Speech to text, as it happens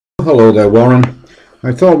Hello there, Warren.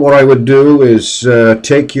 I thought what I would do is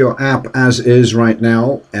take your app as is right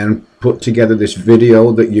now and put together this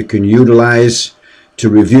video that you can utilize to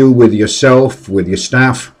review with yourself, with your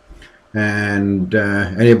staff, and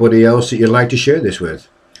anybody else that you'd like to share this with.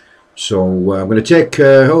 So I'm going to take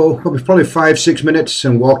probably 5-6 minutes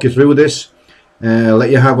and walk you through this,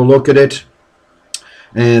 let you have a look at it,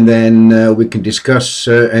 and then we can discuss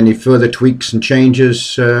any further tweaks and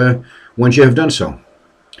changes once you have done so.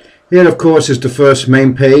 Here, of course, is the first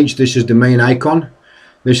main page. This is the main icon.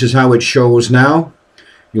 This is how it shows now.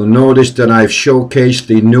 You'll notice that I've showcased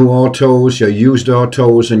the new autos, your used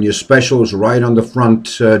autos, and your specials right on the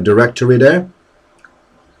front directory there.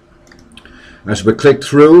 As we click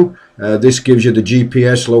through, this gives you the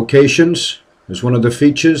GPS locations as one of the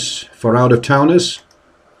features for out-of-towners.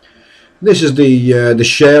 This is the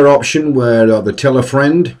share option, or the tell a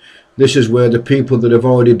friend. This is where the people that have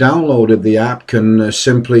already downloaded the app can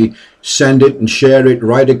simply send it and share it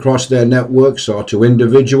right across their networks or to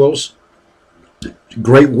individuals.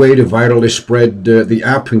 Great way to virally spread the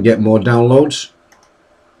app and get more downloads.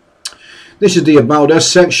 This is the About Us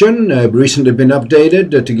section, recently been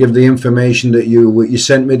updated to give the information that you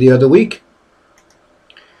sent me the other week.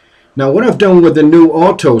 Now what I've done with the new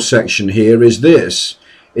auto section here is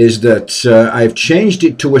that I've changed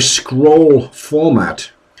it to a scroll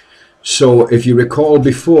format. So if you recall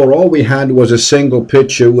before, all we had was a single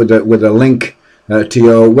picture with a link to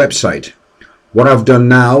your website. What I've done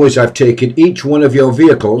now is I've taken each one of your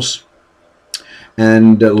vehicles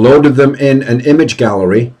and loaded them in an image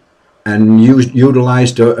gallery and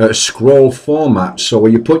utilized a scroll format. So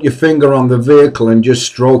when you put your finger on the vehicle and just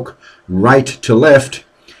stroke right to left,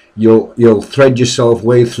 you'll thread yourself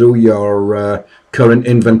way through your current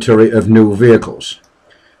inventory of new vehicles.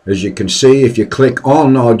 As you can see, if you click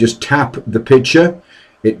on or just tap the picture,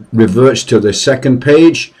 it reverts to the second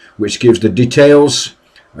page, which gives the details,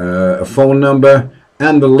 a phone number,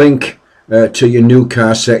 and the link to your new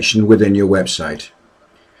car section within your website.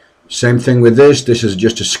 Same thing with this. This is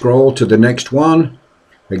just a scroll to the next one.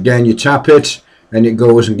 Again, you tap it, and it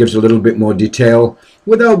goes and gives a little bit more detail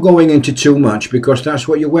without going into too much, because that's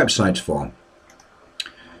what your website's for.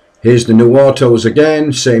 Here's the new autos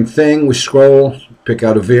again, same thing. We scroll, pick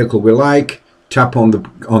out a vehicle we like, tap on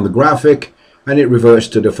the graphic, and it reverts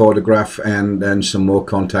to the photograph and then some more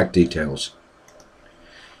contact details.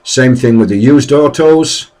 Same thing with the used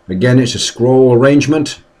autos. Again, it's a scroll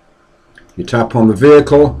arrangement. You tap on the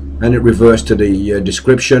vehicle and it reverts to the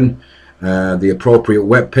description, the appropriate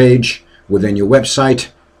web page within your website,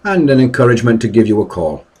 and an encouragement to give you a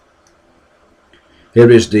call.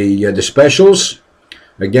 Here is the specials.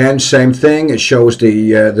 Again, same thing. It shows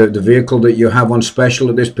the vehicle that you have on special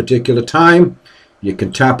at this particular time. You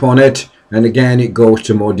can tap on it, and again, it goes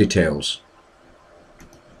to more details.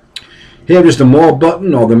 Here is the More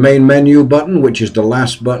button, or the main menu button, which is the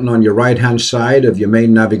last button on your right-hand side of your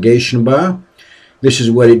main navigation bar. This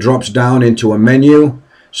is where it drops down into a menu.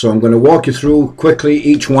 So I'm going to walk you through quickly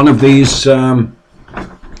each one of these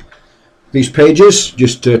pages,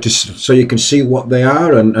 just so you can see what they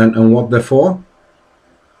are and what they're for.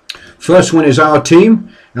 First one is our team,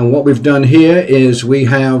 and what we've done here is we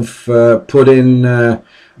have put in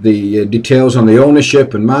the details on the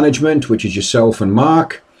ownership and management, which is yourself and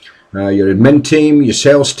Mark, your admin team, your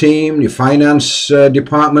sales team, your finance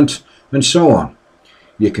department, and so on.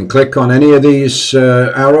 You can click on any of these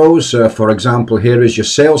arrows. For example, here is your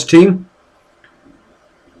sales team.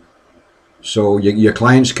 So your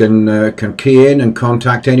clients can key in and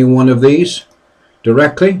contact any one of these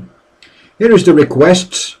directly. Here is the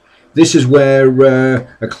requests. This is where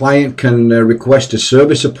a client can request a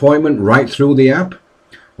service appointment right through the app,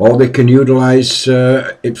 or they can utilize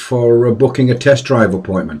it for booking a test drive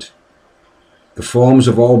appointment. The forms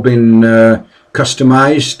have all been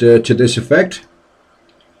customized to this effect.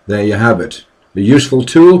 There you have it. A useful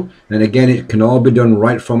tool, and again, it can all be done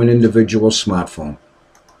right from an individual smartphone.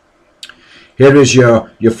 Here is your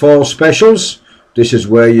fall specials. This is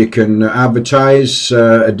where you can advertise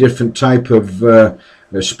a different type of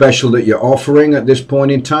special that you're offering at this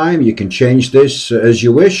point in time. You can change this as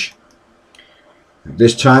you wish. At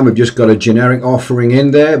this time we've just got a generic offering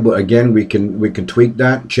in there, but again we can tweak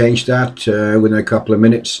that, change that within a couple of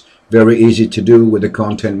minutes. Very easy to do with the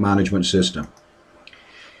content management system.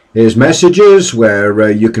 Here's messages,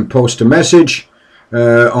 where you can post a message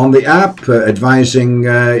on the app advising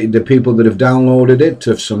the people that have downloaded it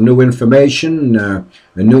of some new information, a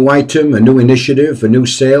new item, a new initiative, a new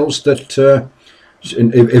sales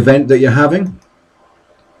event that you're having.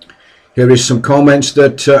 Here is some comments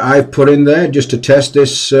that I've put in there just to test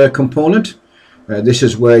this component. This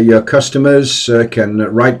is where your customers can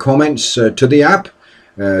write comments to the app,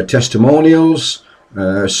 testimonials,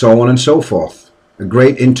 so on and so forth. A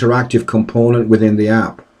great interactive component within the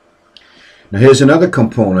app. Now here's another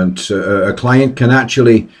component. A client can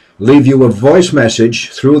actually leave you a voice message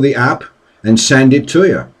through the app and send it to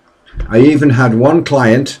you. I even had one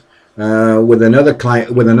client with another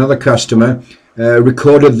customer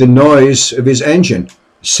recorded the noise of his engine,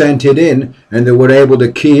 sent it in, and they were able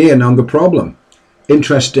to key in on the problem.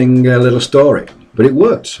 Interesting little story, but it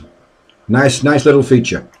works. Nice little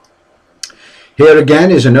feature. Here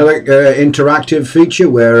again is another interactive feature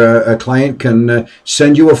where a client can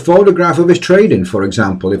send you a photograph of his trade-in, for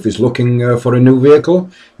example. If he's looking for a new vehicle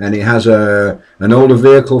and he has an older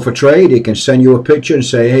vehicle for trade, he can send you a picture and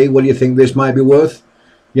say, hey, what do you think this might be worth?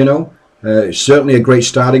 You know, certainly a great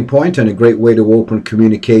starting point and a great way to open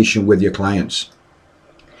communication with your clients.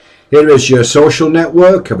 Here is your social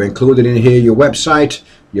network. I've included in here your website,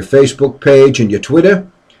 your Facebook page, and your Twitter.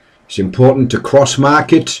 It's important to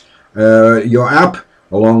cross-market your app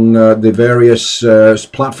along the various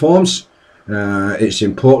platforms. It's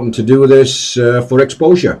important to do this for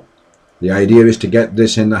exposure. The idea is to get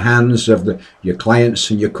this in the hands of your clients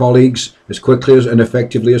and your colleagues as quickly and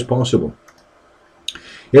effectively as possible.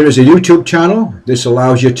 Here is a YouTube channel. This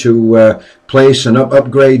allows you to place and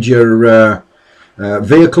upgrade your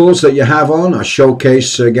vehicles that you have on. I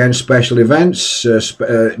showcase again special events,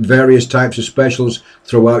 various types of specials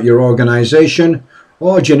throughout your organization,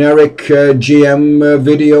 or generic GM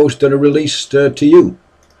videos that are released to you.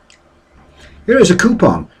 Here is a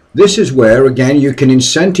coupon. This is where again you can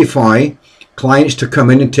incentivize clients to come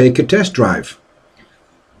in and take a test drive.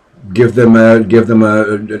 Give them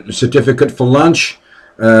a certificate for lunch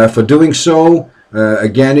for doing so.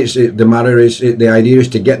 Again, the idea is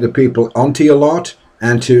to get the people onto your lot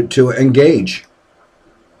and to engage.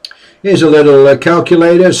 Here's a little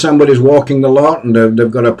calculator. Somebody's walking the lot and they've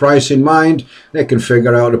got a price in mind. They can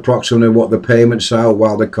figure out approximately what the payments are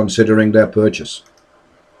while they're considering their purchase.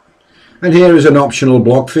 And here is an optional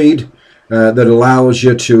block feed that allows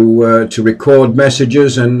you to record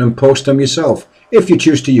messages and post them yourself if you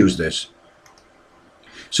choose to use this.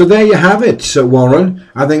 So there you have it, Warren.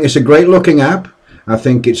 I think it's a great looking app. I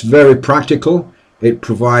think it's very practical. It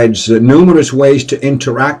provides numerous ways to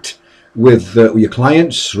interact with your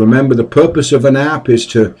clients. Remember, the purpose of an app is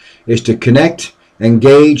to connect,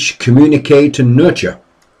 engage, communicate, and nurture.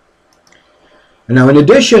 And now, in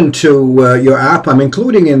addition to your app, I'm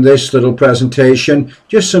including in this little presentation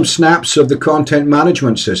just some snaps of the content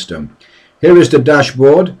management system. Here is the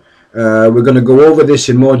dashboard. We're going to go over this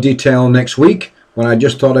in more detail next week, but I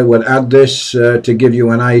just thought I would add this to give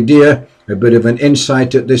you an idea, a bit of an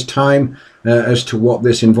insight at this time as to what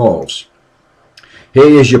this involves. Here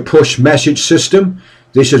is your push message system.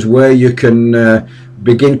 This is where you can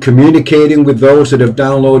begin communicating with those that have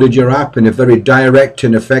downloaded your app in a very direct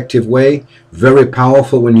and effective way. Very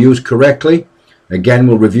powerful when used correctly. Again,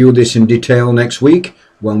 we'll review this in detail next week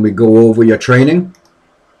when we go over your training.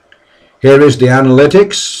 Here is the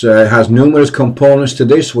analytics. It has numerous components to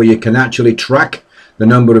this where you can actually track the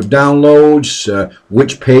number of downloads,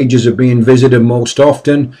 which pages are being visited most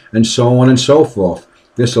often, and so on and so forth.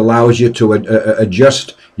 This allows you to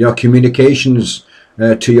adjust your communications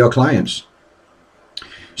to your clients.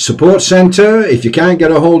 Support Center. If you can't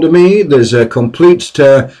get a hold of me, there's a complete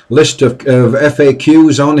list of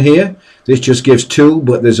FAQs on here. This just gives two,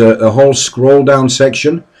 but there's a whole scroll down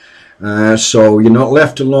section. So you're not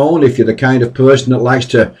left alone if you're the kind of person that likes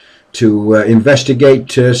to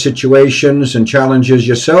investigate situations and challenges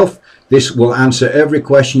yourself. This will answer every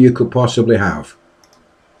question you could possibly have.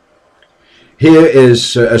 Here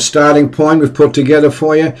is a starting point we've put together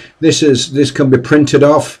for you. This can be printed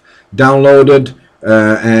off, downloaded,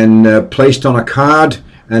 and placed on a card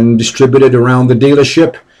and distributed around the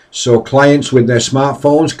dealership. So clients with their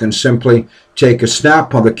smartphones can simply take a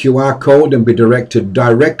snap of the QR code and be directed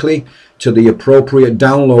directly to the appropriate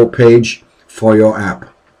download page for your app.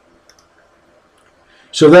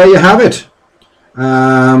 So there you have it.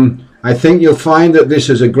 I think you'll find that this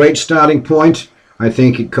is a great starting point. I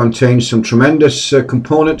think it contains some tremendous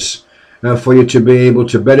components for you to be able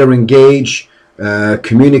to better engage,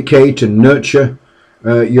 communicate and nurture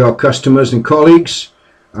your customers and colleagues.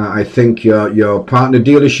 I think your partner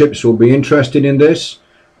dealerships will be interested in this.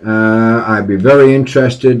 I'd be very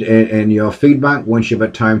interested in your feedback once you've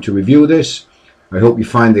had time to review this. I hope you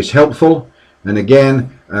find this helpful. And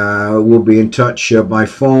again, we'll be in touch by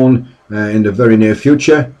phone in the very near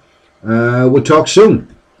future. We'll talk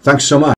soon. Thanks so much.